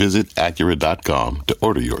when you visit Acura.com to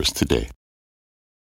order yours today.